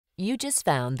You just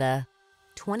found the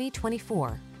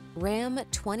 2024 Ram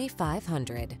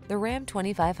 2500. The Ram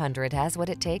 2500 has what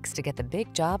it takes to get the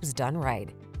big jobs done right.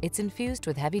 It's infused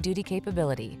with heavy-duty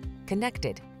capability,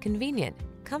 connected, convenient,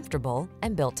 comfortable,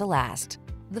 and built to last.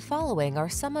 The following are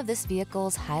some of this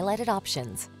vehicle's highlighted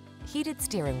options: heated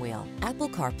steering wheel, Apple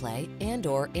CarPlay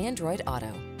and/or Android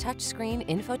Auto, touchscreen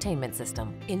infotainment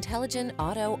system, intelligent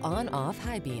auto on-off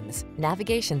high beams,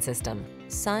 navigation system,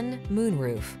 sun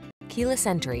moonroof, keyless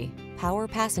entry, power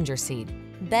passenger seat,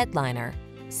 bed liner,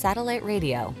 satellite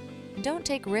radio. Don't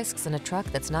take risks in a truck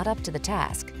that's not up to the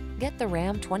task. Get the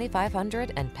Ram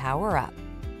 2500 and power up.